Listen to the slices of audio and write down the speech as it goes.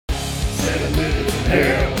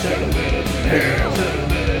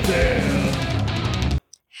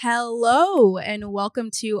Hello, and welcome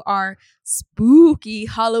to our spooky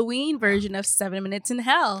Halloween version of 7 Minutes in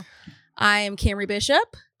Hell. I am Camry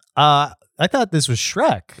Bishop. I thought this was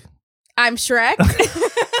Shrek. I'm Shrek.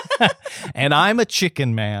 And I'm a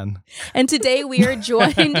chicken man. And today we are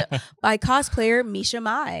joined by cosplayer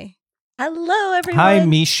Mishamai. Hello, everyone. Hi,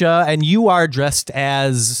 Misha. And you are dressed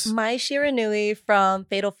as... Mai Shiranui from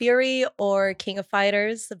Fatal Fury or King of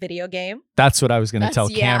Fighters, the video game. That's what I was going to tell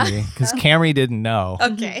Camry, because Camry didn't know.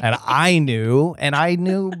 Okay. And I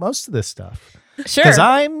knew most of this stuff. Sure. Because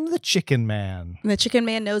I'm the chicken man. The chicken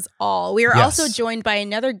man knows all. We are Yes. also joined by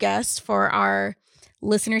another guest for our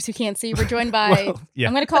listeners who can't see. We're joined by, Well, yeah.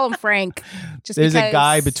 I'm going to call him Frank. Just There's a because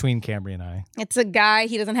guy between Camry and I. It's a guy.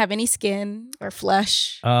 He doesn't have any skin or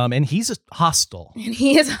flesh. And he's hostile. And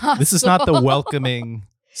he is hostile. This is not the welcoming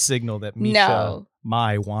signal that Misha No.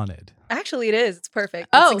 Mai wanted. Actually, it is. It's perfect.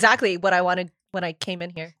 Oh. That's exactly what I wanted when I came in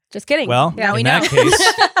here. Just kidding. Well, now we in know. that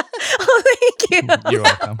case, Oh, thank you. you're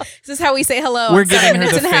welcome. This is how we say hello. We're on giving 7 her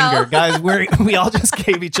Minutes the in Hell. finger, guys. We all just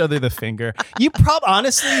gave each other the finger.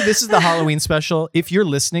 Honestly, this is the Halloween special. If you're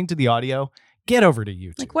listening to the audio, get over to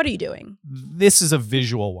YouTube. Like, what are you doing? This is a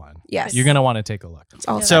visual one. Yes. You're gonna want to take a look. It's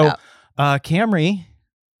all set So, up. Camry,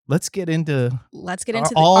 let's get into Let's get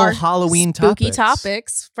into all Halloween spooky topics.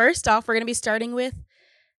 topics. First off, we're going to be starting with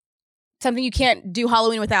something you can't do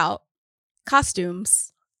Halloween without: costumes.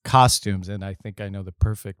 Costumes, and I think I know the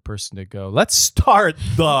perfect person to go. Let's start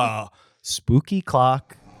the spooky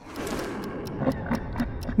clock.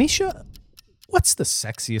 Misha, what's the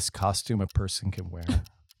sexiest costume a person can wear?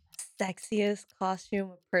 Sexiest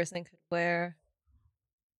costume a person could wear.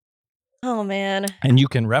 Oh, man. And you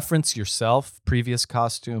can reference yourself, previous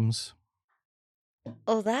costumes.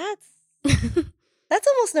 Oh, that's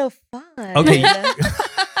almost no fun. Okay.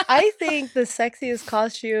 I think the sexiest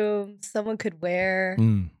costume someone could wear.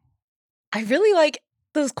 Mm. I really like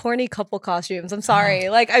those corny couple costumes. I'm sorry.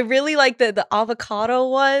 Like, I really like the avocado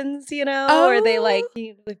ones, where they like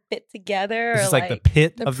fit together. This or is like the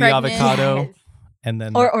pit the of pregnant- the avocado. Yes. And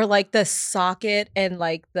then Or like the socket and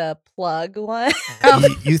like the plug one.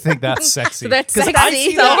 you think that's sexy. So that's 'Cause I sexy.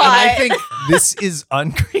 see that and I Hot. think this is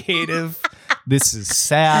uncreative. This is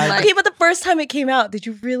sad. Okay, but the first time it came out, did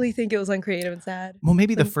you really think it was uncreative and sad? Well,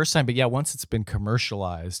 maybe the first time, but yeah, once it's been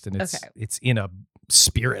commercialized and it's in a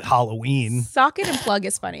spirit Halloween. Socket and plug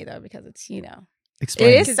is funny though because it's Explain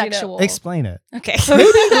it it. is 'Cause, you know- sexual. Explain it. Okay.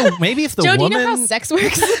 Maybe if the Joe, do you woman. know how sex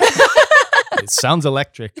works? It sounds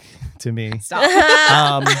electric to me. Stop.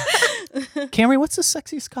 Camry, what's the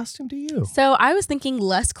sexiest costume to you? So I was thinking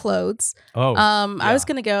less clothes. Oh, I was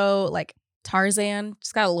gonna go like Tarzan,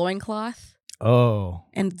 just got a loincloth, oh,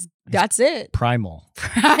 and that's it. primal.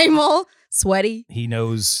 Primal, sweaty. He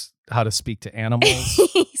knows how to speak to animals.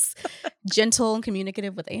 He's gentle and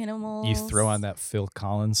communicative with animals. You throw on that Phil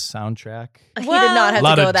Collins soundtrack. He Well, did not A have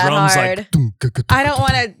lot to go of that drums hard. like. I don't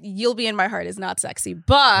want to. You'll Be in My Heart is not sexy,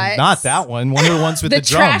 but Not that one. One of the ones with the the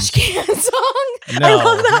drums. trash can song. No, I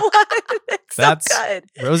love that one. It's That's so good.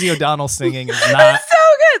 Rosie O'Donnell singing is not It's so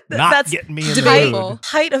good. not That's getting me in the debatable. mood.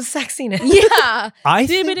 height of sexiness. Yeah. I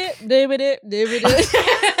think Dibbit.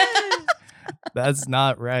 that's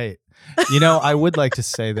not right. I would like to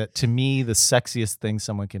say that to me, the sexiest thing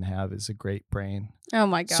someone can have is a great brain. Oh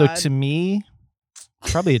my god. So to me,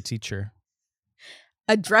 probably a teacher.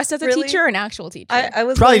 A dress as a Really? teacher or an actual teacher? I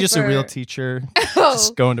was Probably going just a real for- teacher, Oh.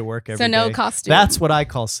 just going to work every So day. no costume. That's what I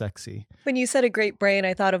call sexy. When you said a great brain,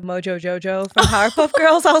 I thought of Mojo Jojo from Powerpuff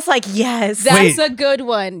Girls. I was like, yes. That's Wait. a good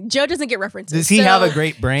one. Joe doesn't get references. Does he So have a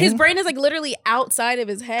great brain? His brain is like literally outside of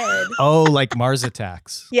his head. Oh, like Mars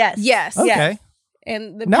Attacks. Yes. Yes. Okay. Yes.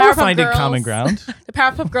 And the Now we're Powerpuff finding Girls, common ground. The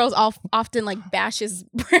Powerpuff Girls often like bash his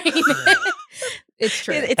brain. It's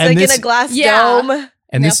true. It's And like this- in a glass Yeah. dome.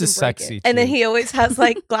 And They this often is break sexy. it. And then too. he always has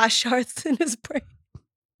like glass shards in his brain.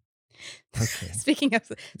 Okay. Speaking of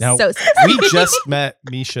Now, so sexy. we just met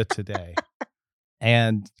Misha today.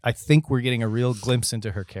 And I think we're getting a real glimpse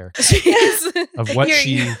into her character Yes. of what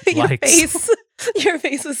she likes. Your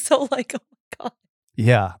face is so like, oh my God.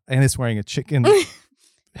 Yeah. And it's wearing a chicken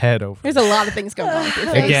head over. There's a lot of things going on with your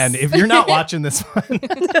face. Again, if you're not watching this one,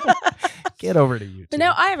 get over to YouTube. But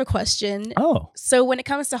now I have a question. Oh, So when it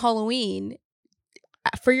comes to Halloween,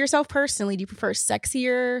 for yourself personally, do you prefer sexy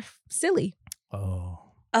or silly? oh,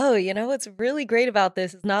 Oh, what's really great about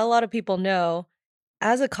this is not a lot of people know.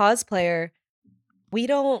 As a cosplayer, we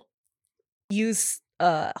don't use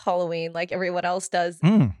Halloween like everyone else does.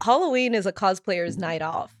 Mm. Halloween is a cosplayer's night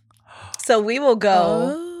off. So we will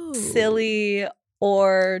go silly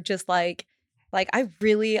or just like I've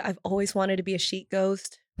always wanted to be a sheet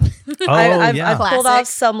ghost. I've pulled off Classic.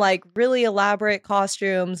 some like really elaborate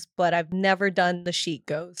costumes, but I've never done the sheet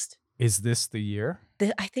ghost. Is this the year?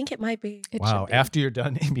 I think it might be. It Wow. should be. After you're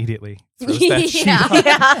done, immediately throws that sheet Yeah. on.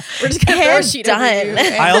 Yeah, We're just gonna throw a And sheet over you.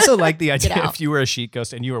 done. I also like the idea out. if you were a sheet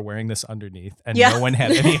ghost and you were wearing this underneath and Yeah. no one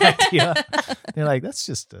had any idea. They're like, that's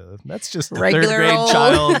just a Regular third grade old-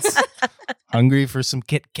 child hungry for some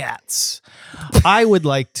Kit Kats. I would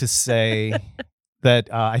like to say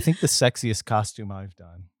that I think the sexiest costume I've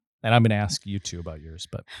done, and I'm going to ask you two about yours,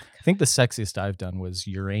 but I think the sexiest I've done was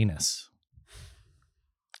Uranus.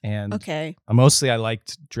 And Okay. mostly I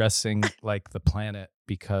liked dressing like the planet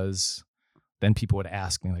because then people would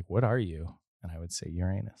ask me like, what are you? And I would say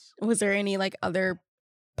Uranus. Was there any like other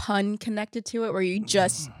pun connected to it, where you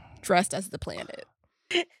just dressed as the planet?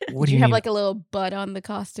 What Did do you you have mean? like a little butt on the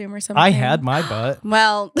costume or something? I had my butt.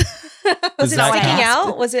 Well, Was Is it that sticking count?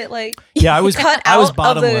 out? Was it like Yeah, I was cut I was out of the-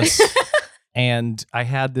 bottomless. And I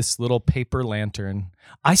had this little paper lantern.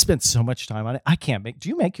 I spent so much time on it. I can't make. Do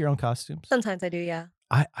you make your own costumes? Sometimes I do, yeah.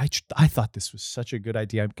 I thought this was such a good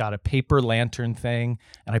idea. I got a paper lantern thing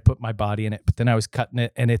and I put my body in it, but then I was cutting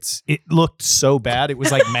it and it looked so bad. It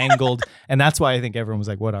was like mangled. And that's why I think everyone was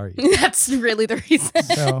like, what are you? that's really the reason.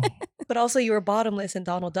 So, But also you were bottomless and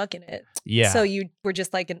Donald Duck in it. yeah. So you were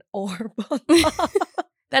just like an orb on top.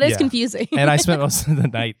 That is Yeah. confusing. And I spent most of the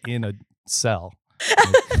night in a cell,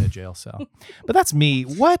 in a jail cell. But that's me.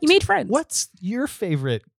 What? You made friends. What's your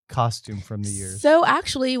favorite costume from the years? So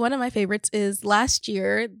actually, one of my favorites is last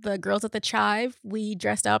year, the girls at the Chive, we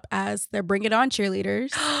dressed up as the Bring It On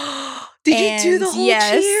cheerleaders. Did you do the whole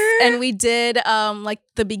cheer? And we did like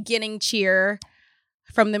the beginning cheer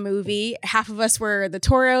from the movie. Half of us were the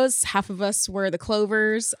Toros, half of us were the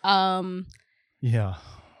Clovers. Yeah.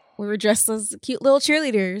 We were dressed as cute little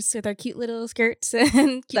cheerleaders with our cute little skirts and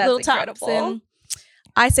cute That's little tops. incredible. And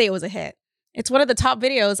I say it was a hit. It's one of the top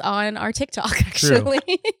videos on our TikTok, actually.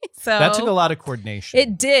 So That took a lot of coordnation.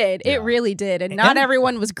 It did. Yeah. It really did. And not And-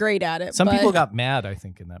 everyone was great at it. Some but- people got mad, I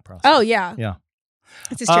think, in that process. Oh, yeah. Yeah.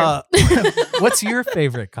 This is true. What's your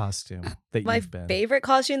favorite costume that My you've been? favorite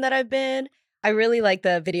costume that I've been, I really like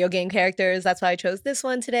the video game characters. That's why I chose this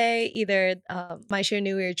one today. Either Mai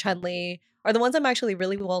Nui or Chun-Li are the ones I'm actually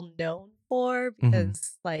really well known for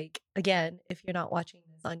because, like, again, if you're not watching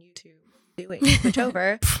this on YouTube, switch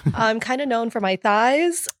over. I'm kind of known for my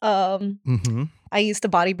thighs. Mm-hmm. I used to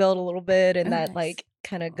bodybuild a little bit, and Oh, that nice. like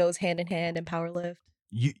kind of goes hand in hand in power lift.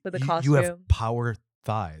 You, With a you have costume. power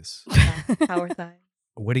thighs. Yeah, power thighs.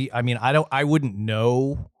 What do you? I mean, I wouldn't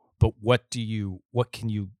know, but what can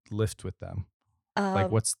you lift with them?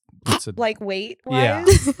 Like what's a? like weight Yeah.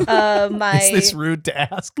 wise? My Is this rude to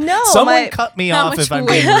ask? no, Someone my cut me How off much if I'm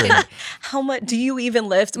weight? being rude. how much do you even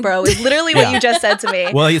lift, bro? Is literally what Yeah. you just said to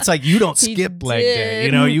me. Well, it's like you don't He skip leg day.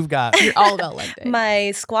 You know, did. you've got. You're all about leg day.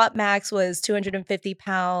 My squat max was 250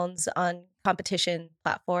 pounds on competition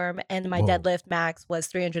platform, and my Whoa. deadlift max was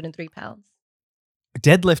 303 pounds.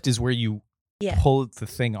 Deadlift is where you Yeah. pull the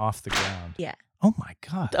thing off the ground. Yeah. Oh my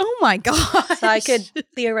god. Oh my god. So I could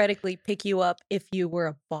theoretically pick you up if you were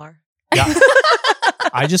a bar. Yeah.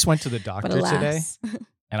 I just went to the But doctor today, alas,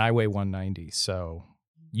 and I weigh 190, so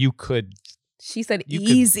you could she said You could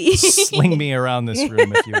easy. sling me around this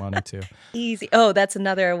room if you wanted to. Easy. Oh, that's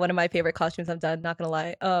another one of my favorite costumes I've done. Not gonna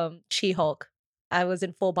lie. She-Hulk. I was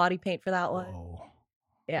in full body paint for that one. Whoa.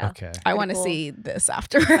 Yeah. Okay. I want to cool. see this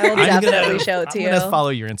after. I will I'm definitely show it to I'm you. gonna follow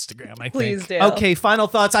your Instagram. I Please think. do. Okay. Final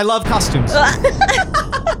thoughts. I love costumes.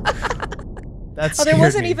 That's. Oh, there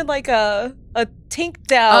wasn't even like a tink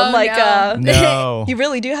down. Oh, like no. No. you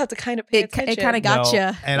really do have to kind of pay It attention. kind of got No.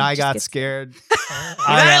 you. And I got scared.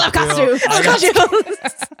 I love costumes. I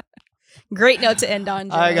got Great note to end on,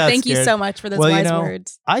 Joe. I got Thank you scared. so much for those Well, you wise know,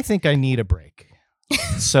 words. I think I need a break.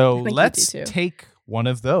 So think you let's do, too. take one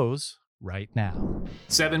of those right now.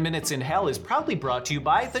 7 Minutes in Hell is proudly brought to you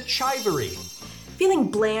by The Chivery. Feeling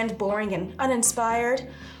bland, boring, and uninspired?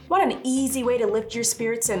 Want an easy way to lift your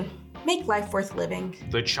spirits and make life worth living?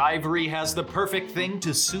 The Chivery has the perfect thing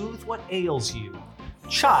to soothe what ails you.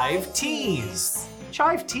 Chive Teas.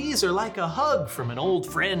 Chive Teas are like a hug from an old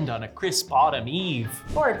friend on a crisp autumn eve.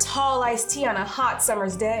 Or a tall iced tea on a hot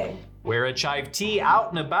summer's day? Wear a Chive Tea out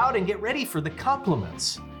and about and get ready for the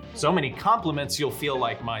compliments. So many compliments you'll feel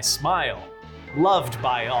like my smile. Loved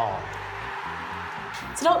by all.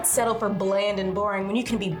 So don't settle for bland and boring when you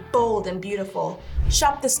can be bold and beautiful.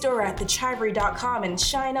 Shop the store at thechivery.com and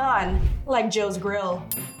shine on like Joe's Grill.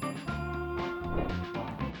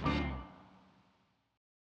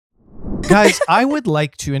 Guys, I would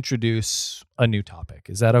like to introduce a new topic.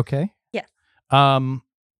 Is that okay? Yeah.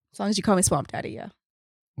 As long as you call me Swamp Daddy, yeah.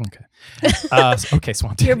 Okay. Okay,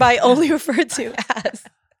 Swamp. Hereby only referred to as.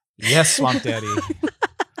 Yes, Swamp Daddy.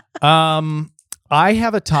 I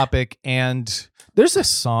have a topic, and there's a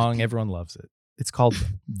song, everyone loves it. It's called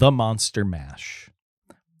The Monster Mash.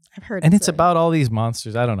 I've heard And it's about all these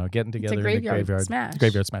monsters, I don't know, getting together in the graveyard smash.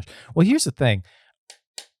 Graveyard smash. Well, here's the thing.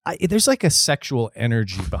 There's like a sexual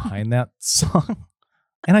energy behind that song.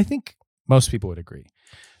 And I think most people would agree.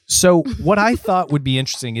 So what I thought would be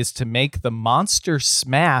interesting is to make the Monster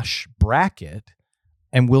Smash bracket,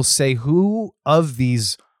 and we'll say who of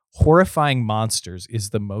these horrifying monsters is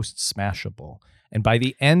the most smashable. And by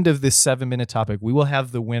the end of this 7-minute topic, we will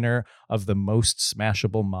have the winner of the most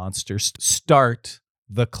smashable monsters. Start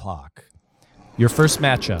the clock. Your first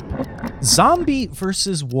matchup, Zombie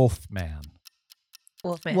versus Wolfman.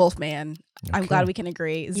 Wolfman. I'm glad we can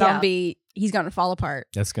agree. Zombie, he's going to fall apart.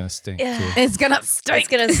 That's going to stink, Yeah. too. It's going to stink. It's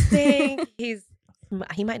gonna stink.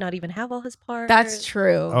 He might not even have all his parts. That's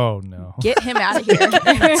true. Oh, no. Get him out of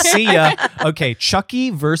here. See ya. Okay, Chucky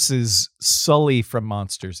versus Sully from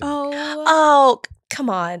Monsters, Inc. Oh, come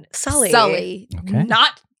on, Sully. Sully. Okay.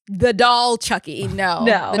 Not the doll Chucky. No.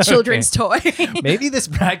 No. The children's toy. Maybe this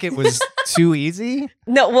bracket was too easy.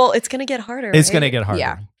 No, well, it's gonna get harder. It's right? going to get harder.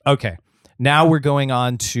 Yeah. Okay. Now we're going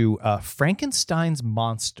on to Frankenstein's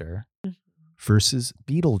monster versus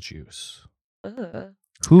Beetlejuice. Ugh.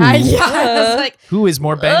 Who, I was like, who is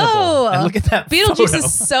more bangable? Oh, And look at that Beetlejuice photo.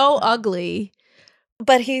 is so ugly.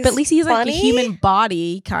 But But at least he's like funny? a human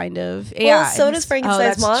body, kind of. Well, Yeah. so and does he's-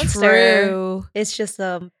 Frankenstein's that's monster. True. It's just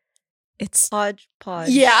It's hodgepodge.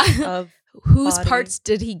 Yeah. Of whose body. parts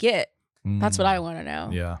did he get? That's what I want to know.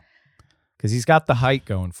 Yeah. Because he's got the height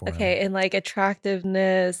going for him. Okay, and like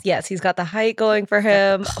attractiveness. Yes, he's got the height going for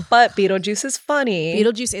him. But Beetlejuice is funny.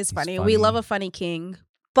 Beetlejuice is funny. We funny. love a funny king.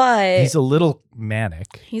 But He's a little manic.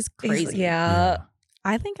 He's he's- crazy. yeah.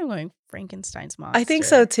 I think I'm going Frankenstein's monster. I think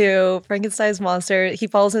so too. Frankenstein's monster. He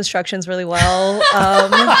follows instructions really well.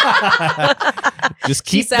 Just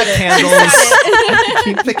She keep the said it. candles.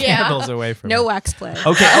 Keep the Yeah. candles away from No him. wax play.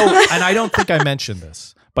 Okay. Oh, and I don't think I mentioned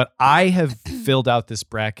this, but I have filled out this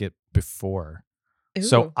bracket before.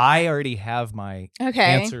 So Ooh. I already have my Okay.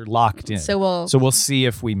 answer locked in. So we'll. So we'll see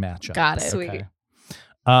if we match up. Got it. Sweet.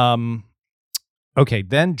 Okay. Okay,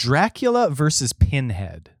 then Dracula versus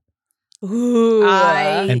Pinhead. Ooh.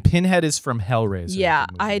 And Pinhead is from Hellraiser. Yeah,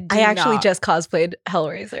 the movie. I do I actually not. just cosplayed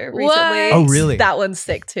Hellraiser recently. What? Oh, really? That one's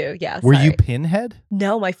sick too. Yeah. Were sorry. you Pinhead?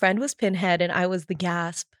 No, my friend was Pinhead and I was the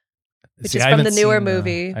Gasp. Which See, is I from the haven't newer seen,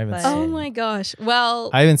 movie, I haven't but- seen Oh it. my gosh.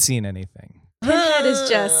 Well, I haven't seen anything. Pinhead is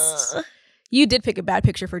just. You did pick a bad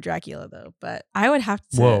picture for Dracula, though, but I would have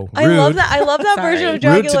to. Whoa. I love Rude. that. I love that Sorry. version of Rude to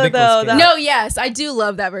Dracula Nicolas though. Cage. That- No, yes, I do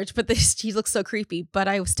love that version, but he looks so creepy. But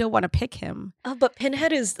I still want to pick him. Oh, but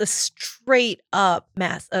Pinhead is the straight up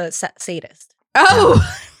sadist. Oh,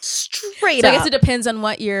 Straight so I up. guess it depends on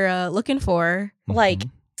what you're looking for. like Mhm.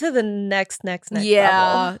 to the next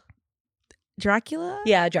Yeah, level. Dracula.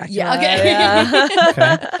 Yeah, Dracula. Yeah, okay. Yeah.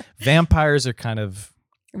 Okay. Vampires are kind of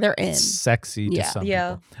They're in. sexy to Yeah. some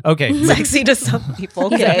Yeah. people. Okay. Sexy to some people.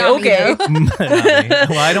 He's like, Okay, "Not me, okay. though." Not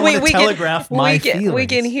me. Well, I don't want to We can- telegraph my feelings. we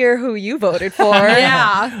can hear who you voted for.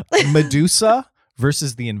 Yeah, Medusa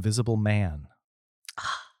versus the Invisible Man.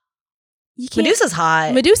 you can't. Medusa's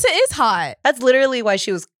hot. Medusa is hot. That's literally why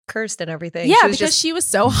she was cursed and everything. Yeah, she was because just, she was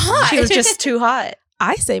so hot. she was just too hot.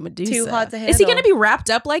 I say Medusa. Too hot to Is he handle. gonna be wrapped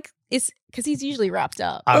up like? Because he's usually wrapped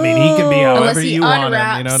up. I mean, he can be Oh. however Unless he you want him.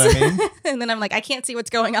 unwraps. You know what I mean? And then I'm like, I can't see what's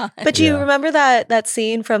going on. But you Yeah. remember that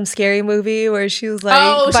scene from Scary Movie where she was like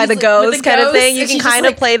Oh, by she's the like, ghost with the kind of ghost, thing? You and can she's just, kind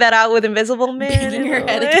of like, play that out with Invisible Man. banging her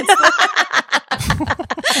head against the-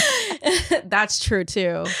 That's true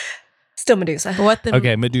too. Still Medusa. But what them?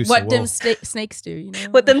 Okay, Medusa. What them whoa. snakes do? You know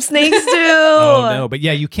What them snakes do? Oh, no. But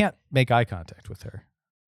yeah, you can't make eye contact with her.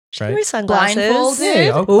 She Right. wears sunglasses. Blindfolded?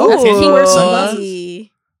 Hey, oh, Ooh. okay, He you wear wears sunglasses? sunglasses.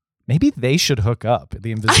 Maybe they should hook up. The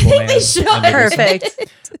I Invisible think Man. they should. and Medusa.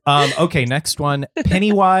 Perfect. Okay, next one.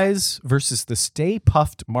 Pennywise versus the Stay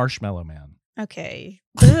Puffed Marshmallow Man. Okay.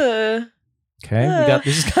 Ugh. Okay, we got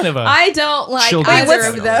this is kind of a. I don't like Children's either Wait,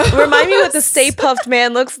 of what's- those. Remind me what the Stay Puffed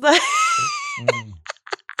Man looks like. Mm.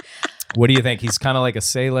 What do you think? He's kind of like a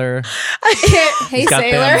sailor. Hey, He's got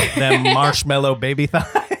sailor. them marshmallow baby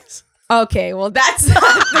thighs. Okay, well that's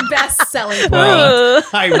the best selling point. Well,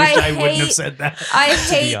 I wish I I wouldn't have hate- said that. I to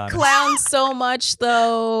be hate honest. clowns so much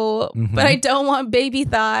though, Mhm. but I don't want baby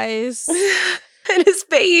thighs. And his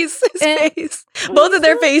face. And- Both of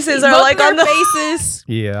their faces are Both like of on their the faces.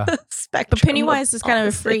 Yeah. spectrum. But Pennywise of is kind of a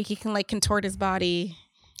opposite. freak. He can like contort his body.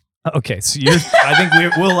 Okay, so I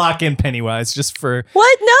think we'll lock in Pennywise just for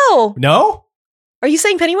What? No. no. Are you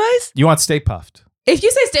saying Pennywise? You want Stay Puffed? If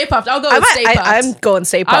you say Stay Puffed, I'll go with Stay Puffed. I'm going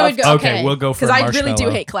Stay Puffed. I would go. Okay, we'll go for because I really do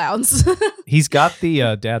Marshmallow. hate clowns. He's got the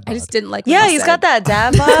dad bod. I just didn't like. What Yeah, you he's said. got that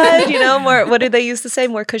dad bod. You know, more. What did they used to say?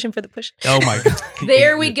 More cushion for the push. Oh my god.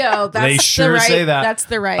 There we go. That's They sure the right, say that. That's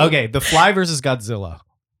the right. Okay, The Fly versus Godzilla.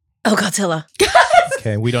 Oh, Godzilla.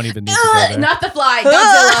 Okay, we don't even need to go there. Not The Fly.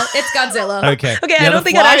 Godzilla. It's Godzilla. Okay. Okay, Yeah, I The don't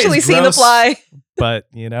think I'd Fly actually is seen The gross, Fly. But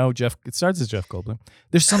you know, it starts as Jeff Goldblum.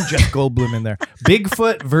 There's some Jeff Goldblum in there.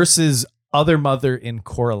 Bigfoot versus Other Mother in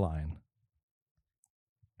Coraline.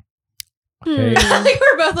 Okay. I think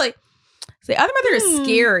we're both like. The other mother is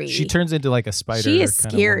scary. She turns into like a spider. She is kind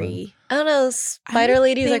of scary. I don't know. Spider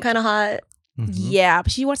ladies are think- kind of hot. woman. Mhm. Yeah,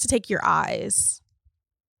 but she wants to take your eyes.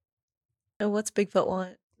 Oh, what's Bigfoot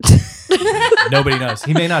want? Nobody knows.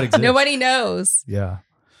 He may not exist. Nobody knows. Yeah.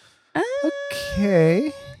 Uh,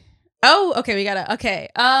 Okay. Oh, okay. We gotta. Okay.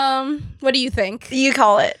 What do you think? You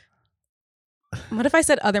call it. What if I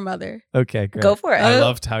said other mother? Okay, great. Go for it. I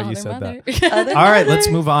loved how you Other said that. mother. Other All right, let's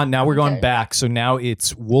mother? move on. Now we're going Okay. back. So now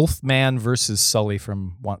it's Wolfman versus Sully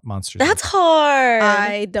from Monsters. That's Inc. hard.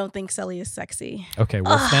 I don't think Sully is sexy. Okay,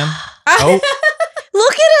 Wolfman. Oh,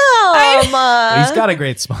 Look at him. He's got a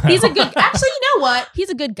great smile. he's a good. Actually, you know what? He's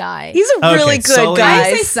a good guy. He's a really good Sully. guy.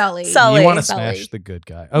 I say Sully. Sully. You want to Sully. smash the good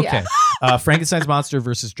guy. Okay. Frankenstein's monster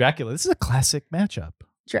versus Dracula. This is a classic matchup.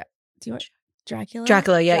 Do you want Dracula?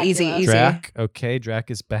 Dracula, yeah, easy. Drac. Okay, Drac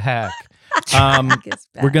is back.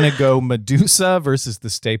 We're going to go Medusa versus the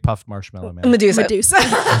Stay Puft Marshmallow Man. Medusa. Medusa.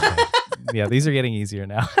 Okay. Yeah, these are getting easier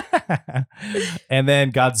now. And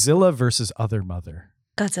then Godzilla versus Other Mother.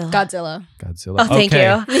 Godzilla. Godzilla. Oh, thank Okay.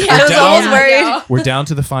 you. Yeah, I was down. almost worried. We're down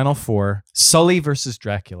to the final four. Sully versus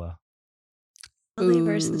Dracula. Sully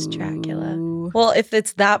versus Dracula. Ooh. Well, if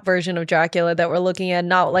it's that version of Dracula that we're looking at,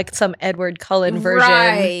 not like some Edward Cullen version,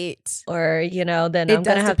 Right. or then It I'm does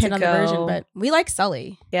gonna have depend to on go. the version, but we like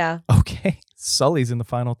Sully. yeah. Okay. Sully's in the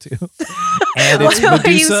final two. And Why it's are you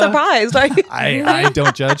Medusa. surprised? Are you? I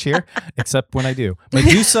don't judge here, except when I do.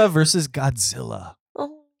 Medusa versus Godzilla.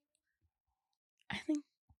 Oh. I think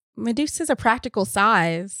Medusa's a practical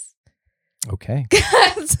size. Okay.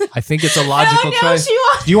 I think it's a logical choice. She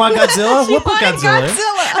wants, Do you want Godzilla? she We'll put wanted Godzilla.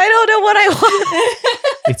 I don't know what I want.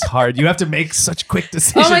 It's hard. You have to make such quick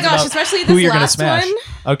decisions. Oh my gosh, about especially who this you're gonna last smash.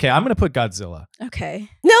 one. Okay, I'm going to put Godzilla. Okay.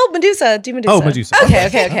 No, Medusa. Do Medusa. Oh, Medusa. Okay.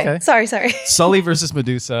 Okay. Sorry. Sully versus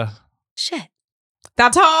Medusa. Shit.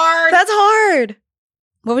 That's hard. That's hard.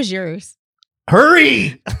 What was yours?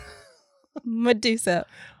 Hurry! Medusa.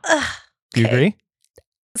 Ugh. Do you Okay. agree?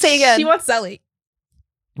 Say again. She wants Sully.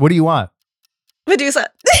 What do you want? Medusa.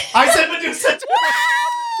 I said Medusa.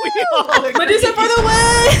 We all agree. Medusa for the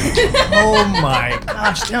win. Oh my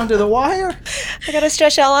gosh, down to the wire. I gotta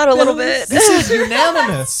stretch out a little bit. This is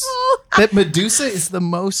unanimous. That Medusa is the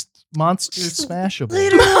most monster smashable.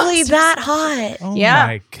 Literally that hot. Oh Yeah.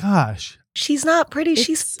 my gosh. She's not pretty.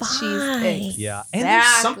 She's It's- fine. Yeah. And there's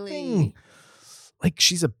Exactly. something like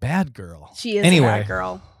she's a bad girl. She is Anyway. a bad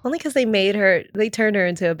girl. Only because they turned her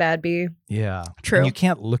into a bad bee. Yeah. True. And you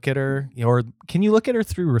can't look at her, or can you look at her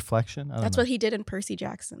through reflection? I don't That's know. what he did in Percy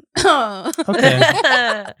Jackson. Okay.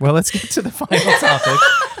 Well, let's get to the final topic.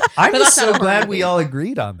 I'm But just that's not so a glad horror we movie. all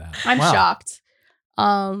agreed on that. I'm Wow. shocked.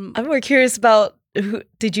 I'm more curious about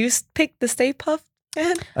did you pick the Stay Puft?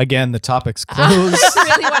 Again, the topic's I closed.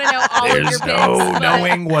 really want to know all of your There's picks. no but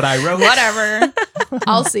knowing what I wrote. Whatever.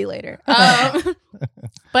 I'll see later.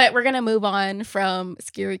 But we're going to move on from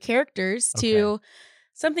scary characters to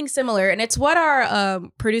something similar. And it's what our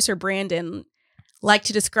producer Brandon liked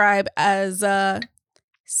to describe as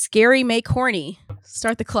scary make horny.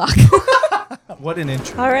 Start the clock. What an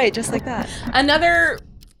intro. All right, just like that. Another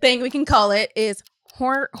thing we can call it is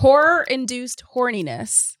horror-induced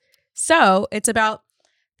horniness. So it's about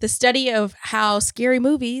the study of how scary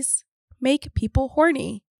movies make people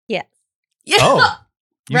horny. Yeah. Yeah. Oh,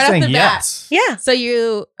 you're Right off saying the bat. yes. Yeah. So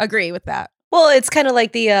you agree with that? Well, it's kind of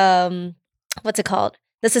like the what's it called?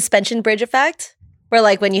 The suspension bridge effect. Where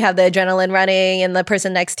like when you have the adrenaline running and the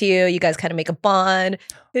person next to you, you guys kind of make a bond.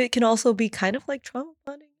 It can also be kind of like trauma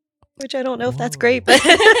bonding, which I don't know if that's Whoa. great, but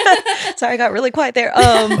sorry, I got really quiet there.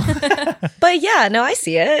 But yeah, no, I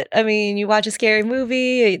see it. I mean, you watch a scary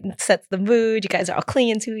movie, it sets the mood. You guys are all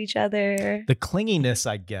clinging to each other. The clinginess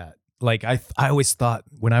I get. Like I always thought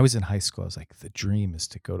when I was in high school, I was like, the dream is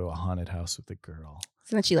to go to a haunted house with a girl.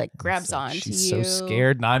 So then she like And it's grabs like, on to she's you. so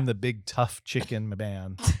scared, and I'm the big tough chicken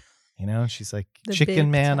man. You know, she's like, The chicken big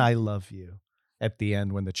man, tough. I love you. At the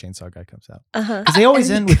end when the chainsaw guy comes out. Uh-huh. Because they always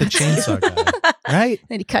And end he with a chainsaw guy, right?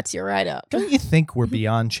 And he cuts you right up. Don't you think we're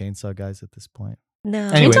beyond chainsaw guys at this point? No.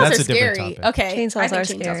 Anyway, chainsaws that's are a different scary. topic. Okay. Chainsaws I think are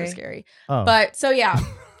chainsaws scary. are scary. Oh. But so yeah.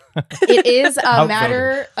 It is a Outvoted.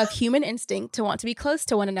 matter of human instinct to want to be close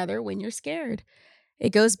to one another when you're scared. It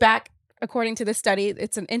goes back, according to the study,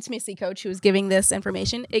 it's an intimacy coach who was giving this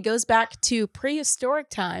information. It goes back to prehistoric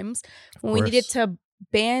times when we needed to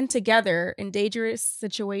band together in dangerous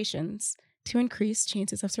situations to increase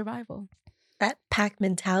chances of survival. That pack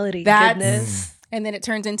mentality. That's- Goodness. And then it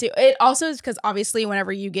turns into, it also is because obviously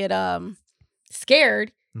whenever you get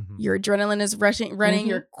scared, your adrenaline is running,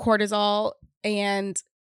 your cortisol, and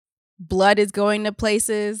blood is going to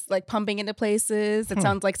places, like pumping into places. It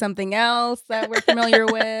sounds like something else that we're familiar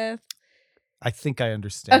with. I think I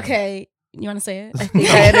understand. Okay. You want to say it? I think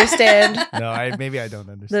I understand. No, maybe I don't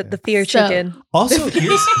understand. The fear chicken. Also,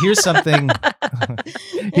 here's something.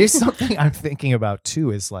 Here's something I'm thinking about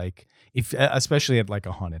too. Is like, if especially at like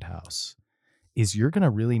a haunted house, is you're gonna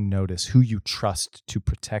really notice who you trust to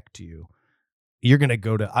protect you. You're gonna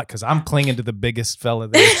go to, because I'm clinging to the biggest fella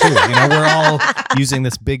there too. We're all using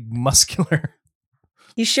this big muscular.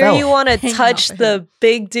 You sure fella. you want to Hang touch out the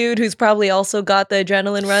big dude who's probably also got the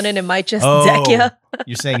adrenaline running and might just deck you?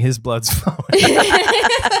 You're saying his blood's flowing.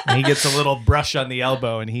 And he gets a little brush on the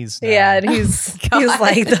elbow, and he's down. Yeah, and he's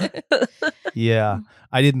like, Yeah,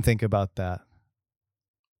 I didn't think about that.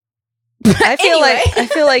 I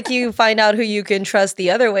feel like you find out who you can trust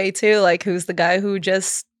the other way too. Like who's the guy who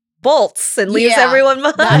just bolts and leaves Yeah, everyone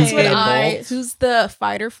behind. That's what Bolts. who's the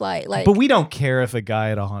fight or flight? Like, But we don't care if a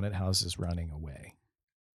guy at a haunted house is running away.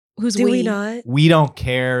 who's Do we not? We don't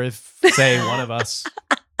care if, say, one of us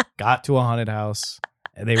got to a haunted house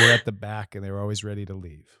and they were at the back and they were always ready to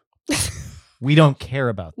leave. We don't care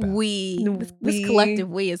about that. This We- collective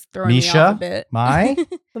we is throwing me off a bit. My?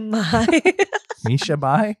 My. Misha,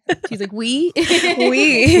 bye? She's like, we?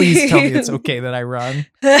 Please tell me it's okay that I run.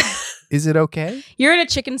 Is it okay? You're in a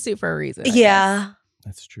chicken suit for a reason. I guess. Yeah.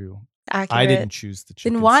 That's true. Accurate. I didn't choose the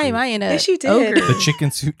chicken Then why suit. am I in a Yes, you did. ogre? The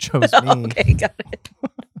chicken suit chose me. Okay, got it.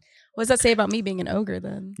 What does that say about me being an ogre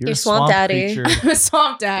then? You're You're a swamp daddy. creature I'm a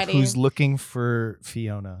swamp daddy. who's looking for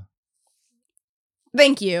Fiona.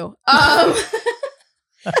 Thank you.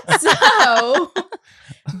 So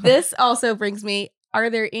this also brings me, are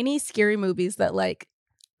there any scary movies that like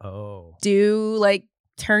Oh. do like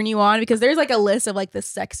turn you on? Because there's like a list of like the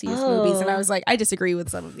sexiest movies, and I Oh. was like, I disagree with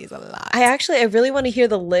some of these a lot. I really want to hear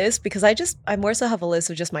the list because I more so have a list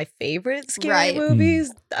of just my favorite scary Right.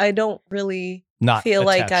 movies. I don't really Not feel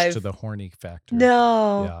like attached I've- to the horny factor.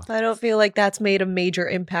 no. Yeah. I don't feel like that's made a major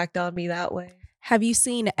impact on me that way. Have you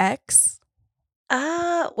seen X?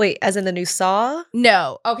 Wait, as in the new Saw?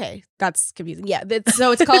 No. Okay. That's confusing. Yeah.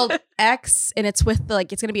 So it's called X, and it's with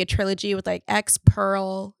like, it's going to be a trilogy with like X,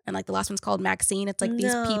 Pearl, and like the last one's called Maxine. It's like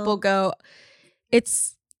these people go,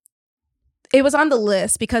 it was on the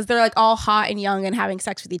list because they're like all hot and young and having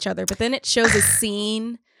sex with each other. But then it shows a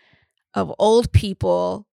scene of old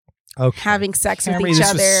people Okay. having sex Camry, with each this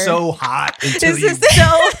other. was so hot until This you is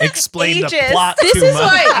so explained the ageist. plot This too is much.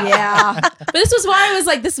 why, yeah. But this was why I was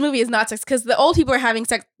like, this movie is not sex, because the old people are having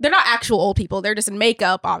sex. They're not actual old people. They're just in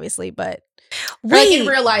makeup, obviously, but like in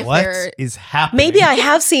real life, What they're. is happening? Maybe I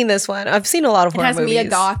have seen this one. I've seen a lot of It horror has movies. Mia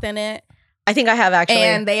Goth in it, I think I have actually.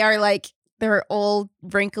 and they are like their old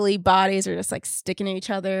wrinkly bodies are just like sticking to each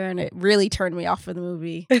other, and it really turned me off of the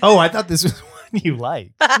movie. Oh, I thought this was one you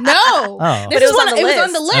liked. No, Oh. this But it is was one. on the It was on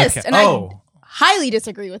list. the list, Okay. and I highly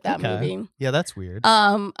disagree with that Okay. movie. Yeah, that's weird.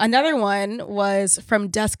 Another one was From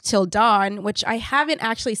Dusk Till Dawn, which I haven't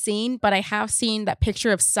actually seen, but I have seen that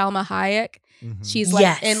picture of Salma Hayek. Mhm. She's like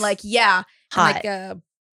Yes. in like in Hot. like a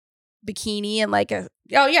bikini and like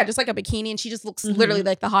just like a bikini, and she just looks literally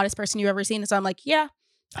like the hottest person you've ever seen. So I'm like, yeah,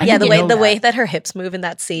 I Yeah, the didn't way know that. that her hips move in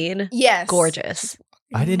that scene, yes, gorgeous.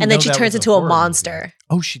 I didn't. And then know she that turns was into a horror movie. monster.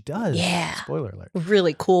 Oh, she does. Yeah. Spoiler alert.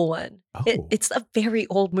 Really cool one. Oh. It's a very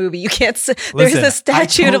old movie. You can't. There's Listen, a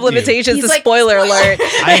statute I of told you. limitations. He's To like, spoiler alert.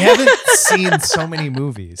 I haven't seen so many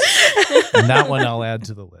movies, and that one I'll add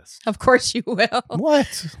to the list. Of course you will.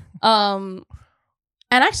 What?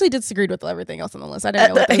 And I actually disagreed with everything else on the list. I didn't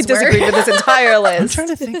know what I those disagreed were. with this entire list. I'm trying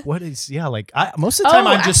to think. What is? Yeah, like most of the time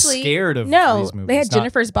I'm just actually, scared of no. these movies. They had not-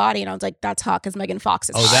 Jennifer's Body, and I was like, that's hot because Megan Fox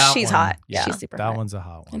is Oh, hot. that She's one. hot. Yeah, She's super that hot. one's a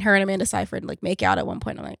hot one. And her and Amanda Seyfried like make out at one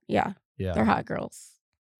point. I'm like, yeah, Yeah, they're hot girls.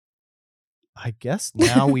 I guess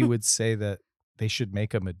now we would say that they should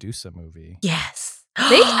make a Medusa movie. Yes.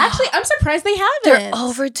 They actually, I'm surprised they haven't. They're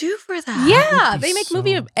overdue for that. Yeah, would be they make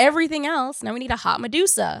movie so- of everything else. Now we need a hot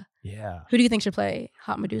Medusa. Yeah. Who do you think should play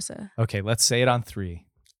hot Medusa? Okay, let's say it on 3.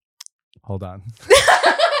 Hold on.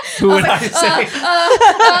 Who would I say? Okay.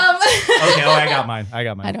 Oh, I got mine. I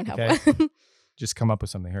don't have okay? one. Just come up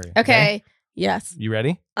with something. Hurry. Okay. Yes. You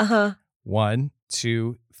ready? Uh huh. 1,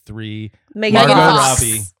 2, 3. Megan Margot Fox.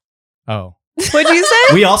 Robbie. Oh. What'd you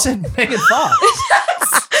say? We all said Megan Fox.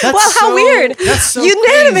 That's Wow, how weird. That's so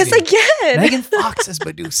Unanimous crazy. again. Megan Fox as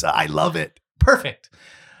Medusa. I love it. Perfect.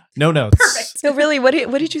 No notes. Perfect. No, really, what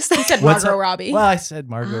did you say? You said What's Margot that? Robbie. Well, I said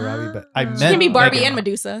Margot Robbie, but I meant She can be Barbie Megan and Fox.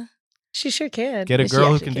 Medusa. She sure can. Get a She girl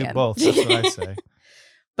who actually can do can. both. That's what I say.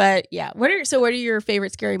 But yeah, what are your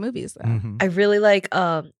favorite scary movies though? Mhm. I really like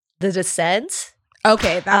The Descent.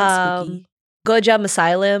 Okay, that's spooky. Gojam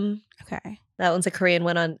Asylum. Okay. That one's a Korean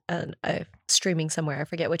one on streaming somewhere. I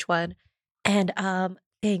forget which one. And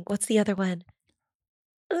dang, what's the other one?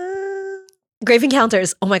 Grave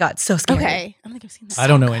Encounters. Oh my god, so scary. Okay. I don't think I've seen that. I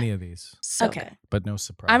don't know any of these, So Okay. good. but no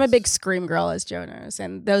surprise. I'm a big Scream girl, as Joe knows,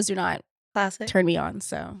 and those do not Classic. turn me on.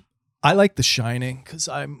 So I like The Shining because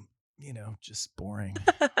I'm, just boring.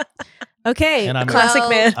 okay, And I'm a- Classic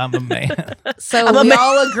man. I'm a man. So I'm a we man.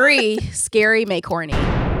 all agree, scary make horny.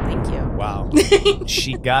 Thank you. Wow.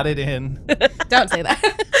 She got it in. Don't say that.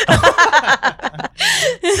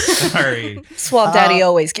 Sorry. Swamp Daddy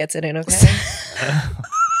always gets it in, okay?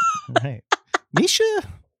 Right. Misha,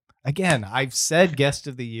 again, I've said guest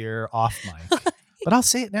of the year off mic, but I'll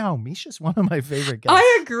say it now. Misha's one of my favorite guests.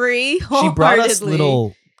 I agree. She brought us wholeheartedly.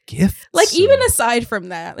 little gifts. Like even and aside from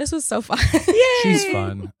that, this was so fun. she's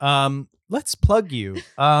fun. Let's plug you.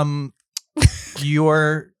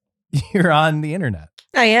 You're on the internet.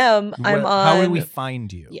 I am. How do we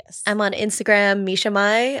find you? Yes. I'm on Instagram,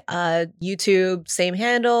 Mishamai, YouTube, same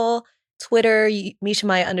handle, Twitter,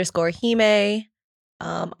 Mishamai_Hime.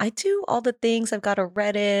 I do all the things. I've got a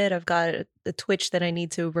Reddit. I've got the Twitch that I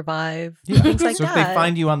need to revive. Yeah. Things like so that. if they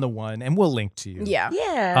find you on the one, and we'll link to you. Yeah.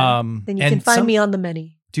 Yeah. Then you can find me on the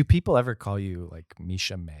many. Do people ever call you like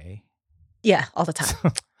Mishamai? Yeah, all the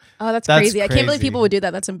time. Oh, that's That's crazy. I can't believe crazy. people would do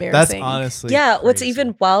that. That's That's embarrassing. honestly. Yeah, what's crazy.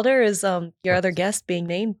 even wilder is your other guest being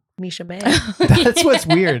named Misha May. That's what's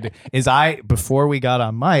weird. Is before we got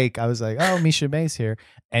on mic, I was like, "Oh, Misha May's here,"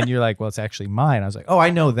 and you're like, "Well, it's actually mine." I was like, "Oh,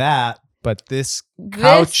 I know that," but this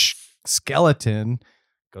couch skeleton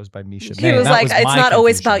goes by Misha May. He was That like, it's my not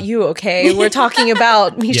always confusion. about you, okay? We're talking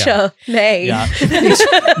about Misha May. Yeah,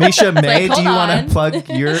 Misha May. Like, Do you hold want on. to plug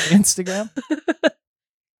your Instagram?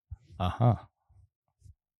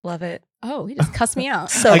 Love it. Oh, he just cussed me out.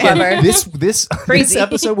 So Again, clever. this Crazy.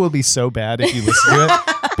 episode will be so bad if you listen to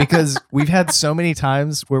it because we've had so many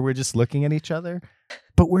times where we're just looking at each other,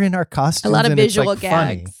 but we're in our costumes. A lot of and it's, visual like,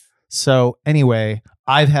 funny. gags. So anyway,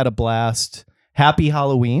 I've had a blast. Happy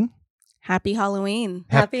Halloween Happy Halloween.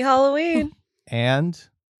 Happy Halloween. and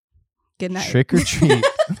Good night. trick or treat.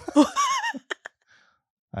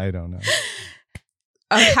 I don't know.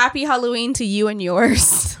 Happy Halloween to you and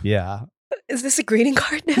yours. Yeah. Is this a greeting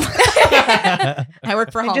card now? I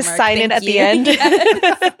work for I Hallmark. just sign in Thank at you. the end.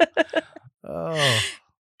 Oh.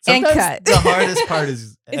 And Sometimes cut. The hardest part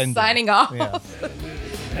is It's ending. signing off. Yeah.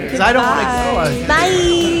 'Cause I don't want to go. Bye.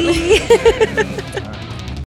 All right.